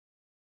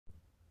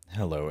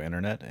Hello,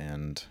 Internet,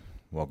 and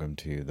welcome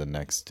to the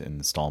next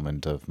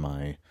installment of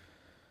my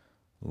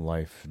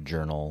life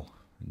journal,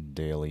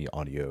 daily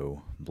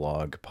audio,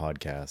 blog,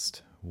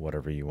 podcast,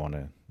 whatever you want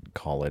to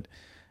call it.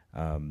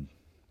 I've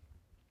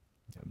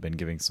been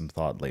giving some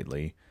thought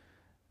lately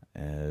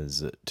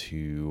as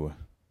to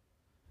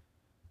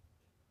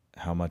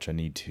how much I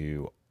need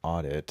to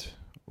audit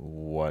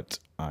what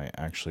I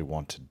actually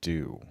want to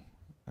do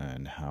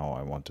and how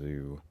I want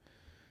to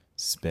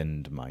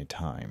spend my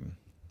time.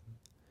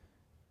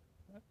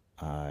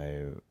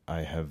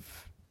 I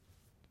have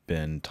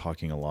been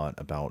talking a lot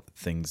about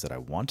things that I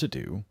want to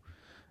do,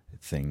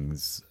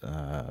 things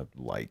I've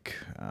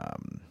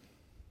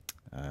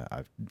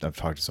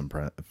talked to some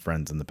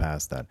friends in the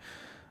past that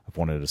I've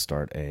wanted to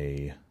start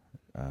a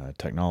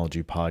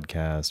technology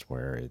podcast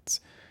where it's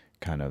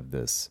kind of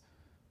this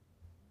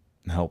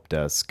help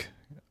desk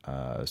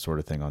sort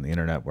of thing on the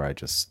internet where I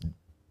just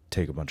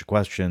take a bunch of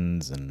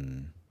questions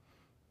and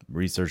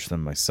research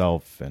them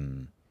myself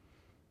and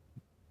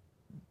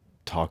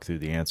talk through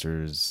the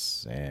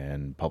answers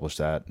and publish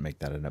that, make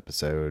that an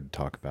episode,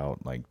 talk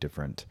about like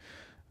different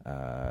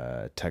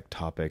tech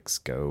topics,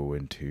 go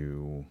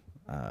into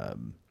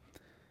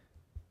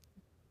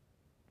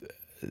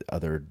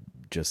other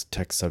just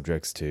tech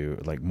subjects to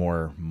like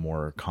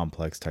more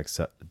complex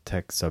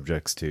tech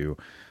subjects to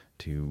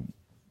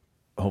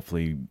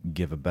hopefully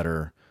give a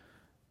better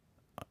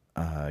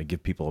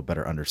give people a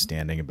better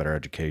understanding, a better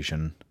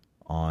education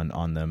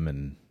on them,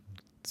 and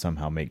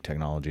somehow make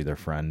technology their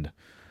friend.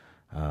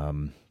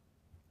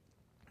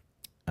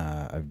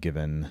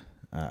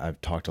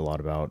 I've talked a lot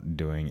about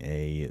doing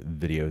a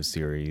video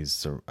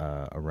series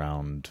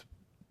around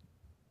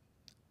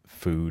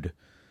food.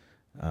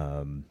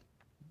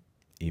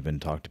 Even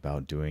talked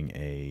about doing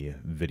a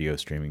video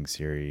streaming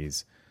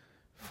series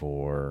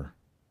for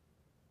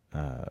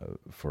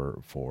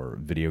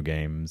video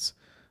games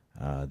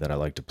that I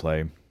like to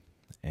play,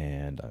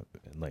 and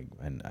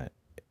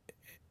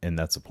and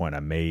that's the point. I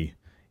may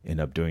end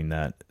up doing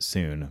that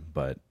soon,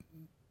 but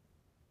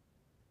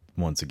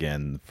once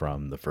again,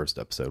 from the first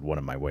episode, what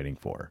am I waiting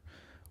for?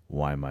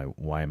 Why am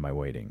I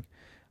waiting?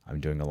 I'm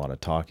doing a lot of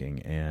talking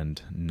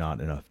and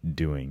not enough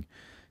doing.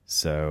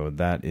 So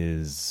that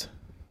is,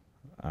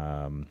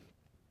 I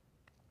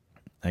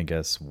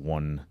guess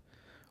one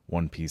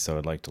piece I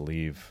would like to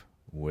leave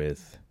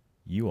with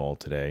you all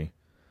today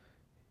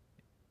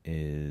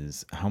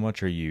is how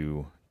much are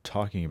you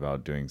talking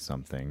about doing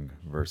something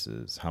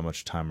versus how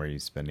much time are you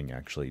spending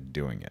actually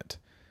doing it?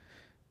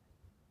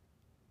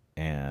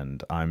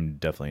 And I'm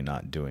definitely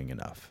not doing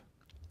enough.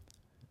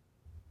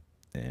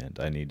 And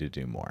I need to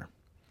do more.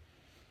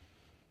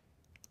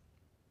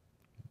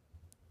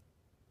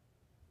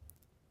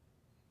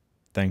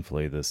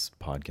 Thankfully, this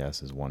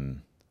podcast is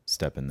one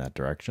step in that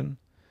direction.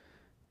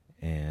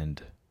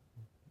 And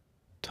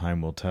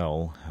time will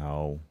tell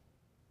how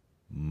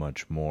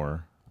much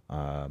more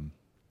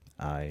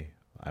I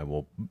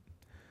will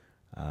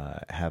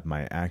have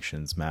my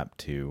actions mapped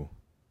to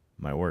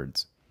my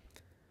words.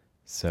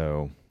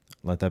 So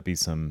let that be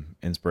some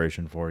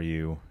inspiration for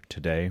you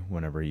today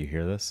whenever you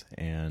hear this,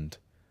 and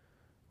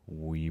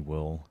we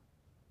will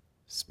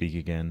speak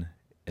again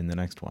in the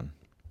next one.